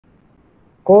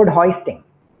code hoisting.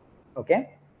 Okay,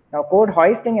 now code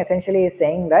hoisting essentially is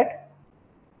saying that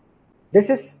this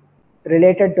is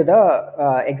related to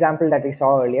the example that we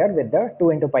saw earlier with the 2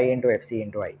 into pi into fc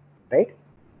into I, right?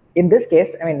 In this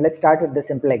case, I mean, let's start with the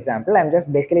simple example. I'm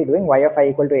just basically doing y of I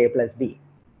equal to a plus b,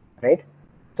 right?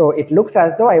 So it looks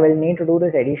as though I will need to do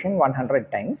this addition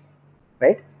 100 times,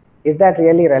 right? Is that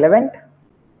really relevant?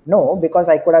 No, because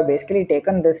I could have basically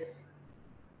taken this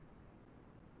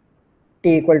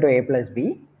t equal to a plus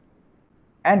b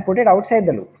and put it outside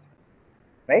the loop,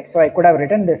 right? So I could have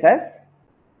written this as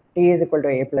t is equal to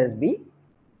a plus b,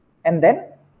 and then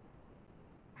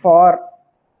for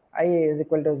I is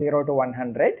equal to 0 to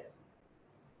 100,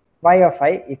 y of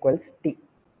I equals t.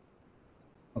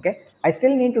 Okay, I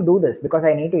still need to do this because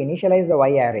I need to initialize the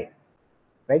y array,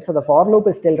 right? So the for loop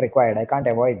is still required. I can't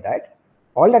avoid that.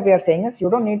 All that we are saying is you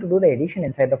don't need to do the addition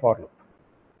inside the for loop.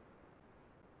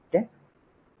 Okay,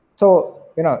 so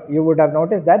you would have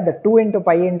noticed that the 2 into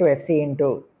pi into fc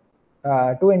into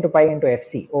 2 into pi into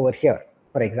fc over here,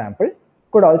 for example,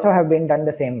 could also have been done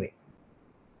the same way,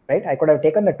 right? I could have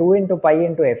taken the 2 into pi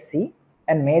into fc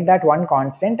and made that one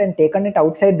constant and taken it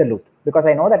outside the loop, because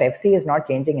I know that fc is not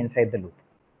changing inside the loop.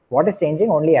 What is changing?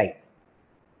 Only I.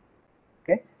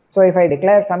 Okay, so if I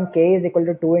declare some k is equal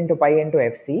to 2 into pi into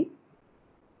fc,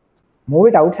 move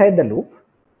it outside the loop.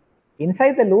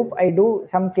 Inside the loop, I do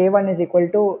some k1 is equal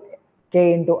to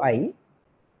k into I,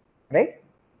 right?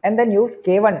 And then use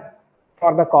k1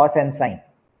 for the cos and sine.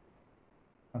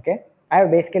 Okay, I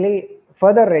have basically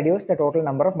further reduced the total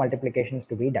number of multiplications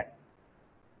to be done.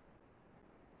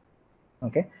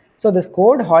 Okay, so this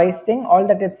code hoisting, all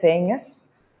that it's saying is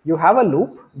you have a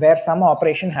loop where some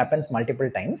operation happens multiple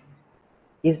times.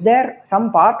 Is there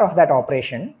some part of that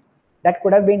operation that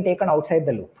could have been taken outside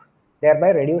the loop,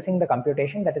 thereby reducing the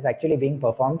computation that is actually being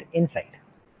performed inside?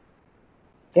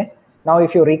 Okay, now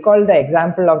if you recall the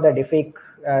example of the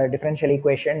differential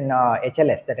equation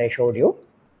HLS that I showed you,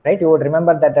 right? You would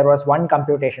remember that there was one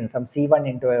computation, some C1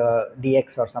 into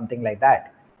dx or something like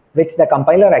that, which the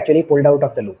compiler actually pulled out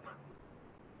of the loop.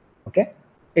 Okay,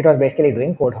 it was basically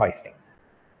doing code hoisting.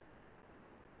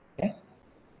 Okay,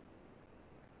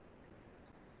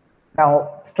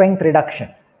 now strength reduction.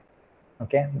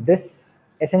 Okay, this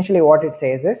essentially what it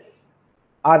says is,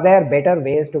 are there better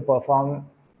ways to perform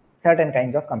certain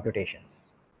kinds of computations?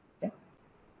 Okay,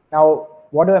 now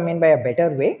what do I mean by a better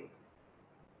way?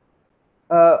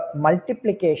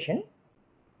 Multiplication,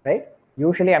 right?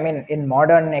 Usually, I mean, in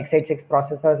modern x86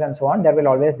 processors and so on, there will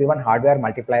always be one hardware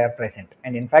multiplier present,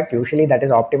 and in fact usually that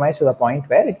is optimized to the point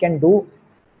where it can do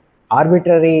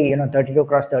arbitrary 32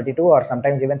 cross 32 or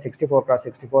sometimes even 64 cross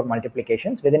 64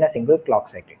 multiplications within a single clock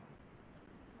cycle.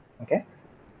 Okay,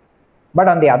 but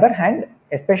on the other hand,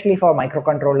 especially for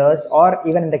microcontrollers or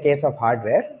even in the case of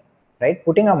hardware, right,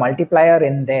 putting a multiplier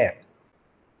in there,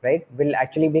 right, will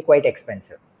actually be quite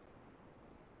expensive.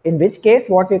 In which case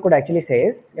what we could actually say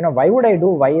is, why would I do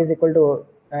y is equal to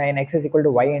and x is equal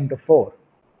to y into 4,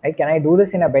 right? Can I do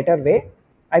this in a better way?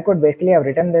 I could basically have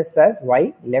written this as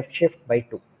y left shift by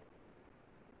 2.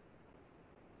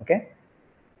 Okay,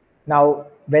 now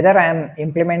whether I am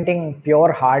implementing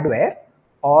pure hardware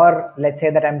or let's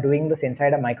say that I'm doing this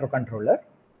inside a microcontroller,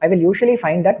 I will usually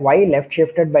find that y left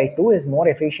shifted by 2 is more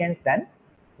efficient than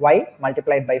y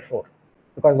multiplied by 4,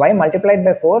 because y multiplied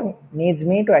by 4 needs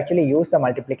me to actually use the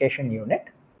multiplication unit,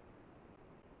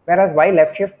 whereas y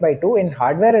left shift by 2 in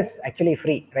hardware is actually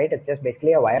free, right? It's just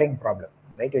basically a wiring problem,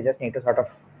 right? You just need to sort of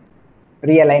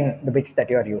realign the bits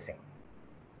that you are using,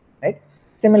 right?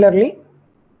 Similarly,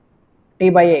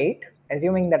 t by 8,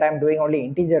 assuming that I'm doing only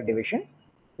integer division,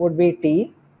 would be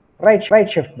t right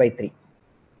shift by 3.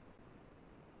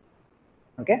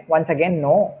 Okay, once again,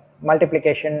 no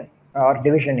multiplication or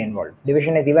division involved.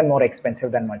 Division is even more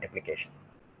expensive than multiplication,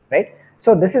 right?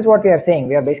 So this is what we are saying.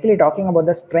 We are basically talking about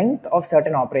the strength of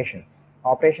certain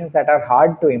operations that are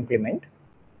hard to implement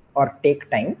or take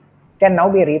time can now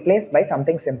be replaced by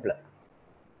something simpler.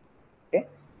 Okay,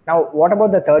 now what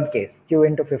about the third case, q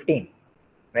into 15,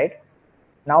 right?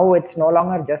 Now it's no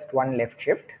longer just one left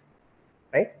shift,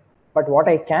 right? But what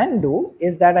I can do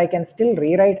is that I can still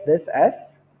rewrite this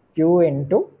as q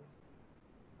into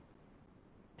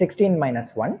 16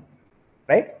 minus 1,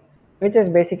 right? Which is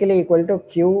basically equal to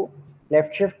q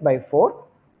left shift by 4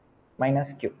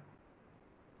 minus q.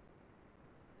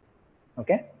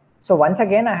 Okay, so once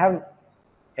again I have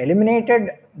eliminated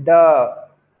the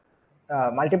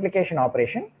multiplication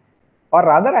operation, or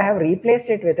rather I have replaced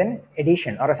it with an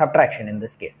addition or a subtraction, in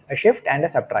this case a shift and a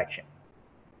subtraction.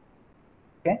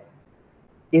 Okay,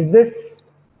 is this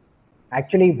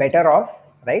actually better off,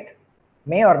 right?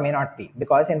 may or may not be,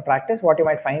 because in practice what you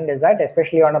might find is that,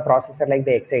 especially on a processor like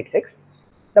the x86,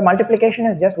 the multiplication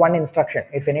is just one instruction.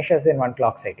 It finishes in one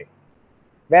clock cycle,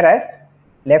 whereas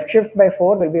left shift by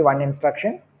 4 will be one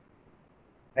instruction,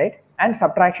 right? And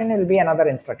subtraction will be another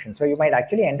instruction. So you might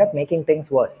actually end up making things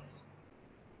worse.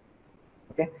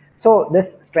 Okay, so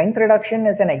this strength reduction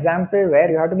is an example where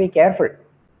you have to be careful.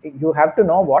 You have to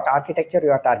know what architecture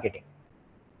you are targeting.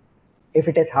 If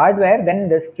it is hardware, then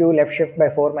this q left shift by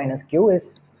 4 minus q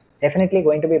is definitely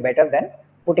going to be better than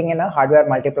putting in a hardware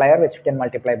multiplier which can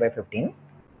multiply by 15,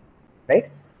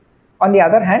 right? On the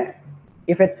other hand,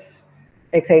 if it's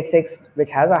x86 which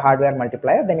has a hardware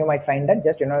multiplier, then you might find that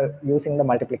just using the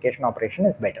multiplication operation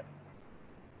is better.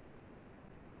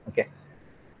 Okay.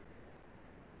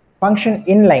 Function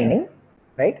inlining,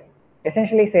 right,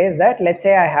 essentially says that, let's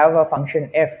say I have a function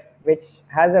f which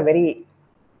has a very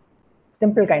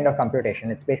simple kind of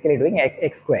computation. It's basically doing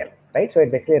x square, right? So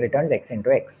it basically returns x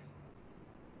into x.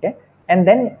 Okay, and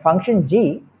then function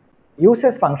g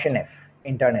uses function f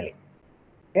internally.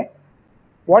 Okay,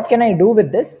 what can I do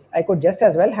with this? I could just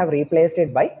as well have replaced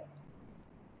it by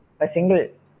a single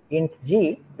int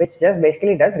g which just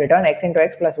basically does return x into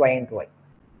x plus y into y.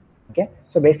 Okay,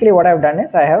 so basically what I've done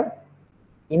is I have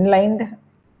inlined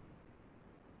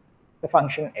the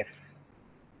function f.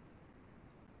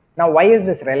 Now why is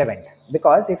this relevant?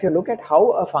 Because if you look at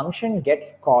how a function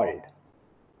gets called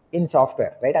in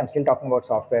software, right, I'm still talking about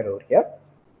software over here.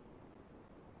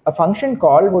 A function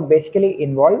call would basically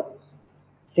involve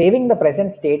saving the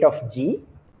present state of g,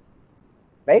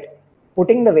 right,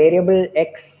 putting the variable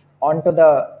x onto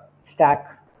the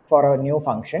stack for a new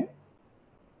function,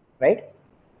 right,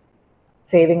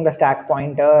 saving the stack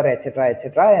pointer,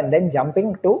 etc., and then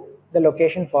jumping to the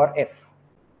location for f.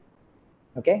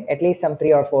 Okay, at least some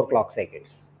 3 or 4 clock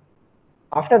cycles.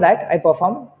 After that, I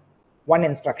perform one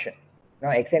instruction. Now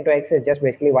x into x is just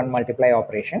basically one multiply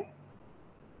operation,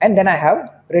 and then I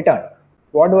have return.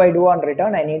 What do I do on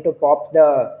return? I need to pop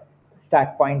the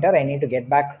stack pointer. I need to get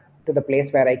back to the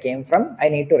place where I came from. I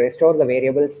need to restore the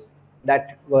variables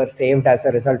that were saved as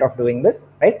a result of doing this,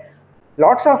 right?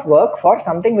 Lots of work for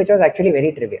something which was actually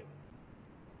very trivial,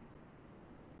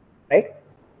 right?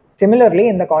 Similarly,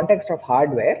 in the context of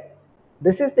hardware,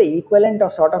 this is the equivalent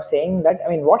of sort of saying that, I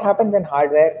mean, what happens in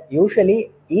hardware,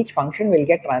 usually each function will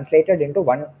get translated into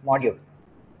one module.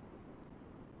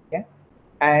 Okay,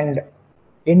 and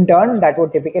in turn, that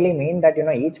would typically mean that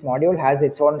each module has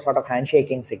its own sort of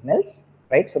handshaking signals,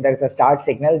 right? So there's a start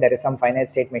signal, there is some finite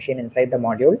state machine inside the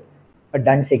module, a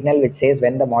done signal which says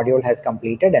when the module has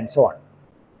completed, and so on,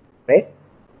 right?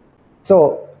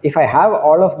 So if I have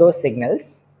all of those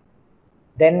signals,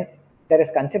 then there is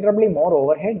considerably more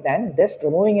overhead than just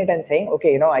removing it and saying,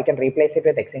 okay, I can replace it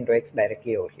with x into x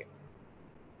directly over here.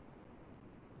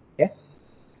 Okay.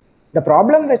 The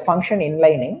problem with function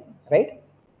inlining, right,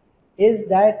 is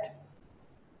that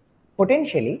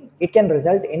potentially it can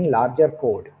result in larger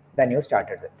code than you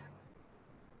started with.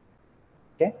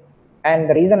 Okay. And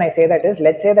the reason I say that is,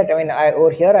 let's say that,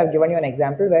 over here I've given you an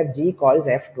example where g calls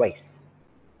f twice,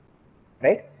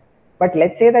 right? But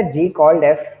let's say that g called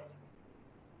f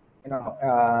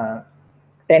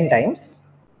 10 times,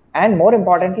 and more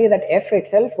importantly that f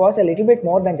itself was a little bit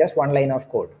more than just one line of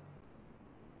code.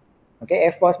 Okay,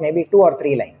 f was maybe 2 or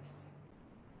 3 lines.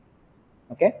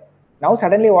 Okay, now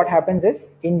suddenly what happens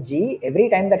is, in G, every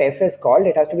time that f is called,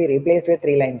 it has to be replaced with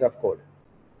 3 lines of code,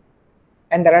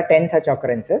 and there are 10 such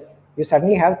occurrences. You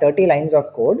suddenly have 30 lines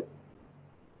of code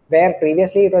where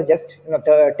previously it was just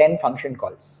 10 function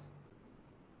calls.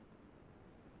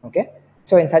 Okay,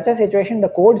 so in such a situation, the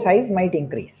code size might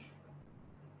increase.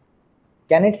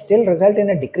 Can it still result in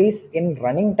a decrease in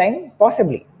running time?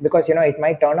 Possibly, because it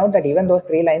might turn out that even those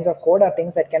 3 lines of code are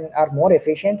things that are more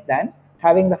efficient than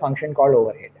having the function call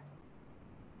overhead.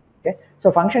 Okay, so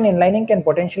function inlining can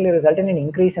potentially result in an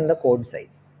increase in the code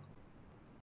size.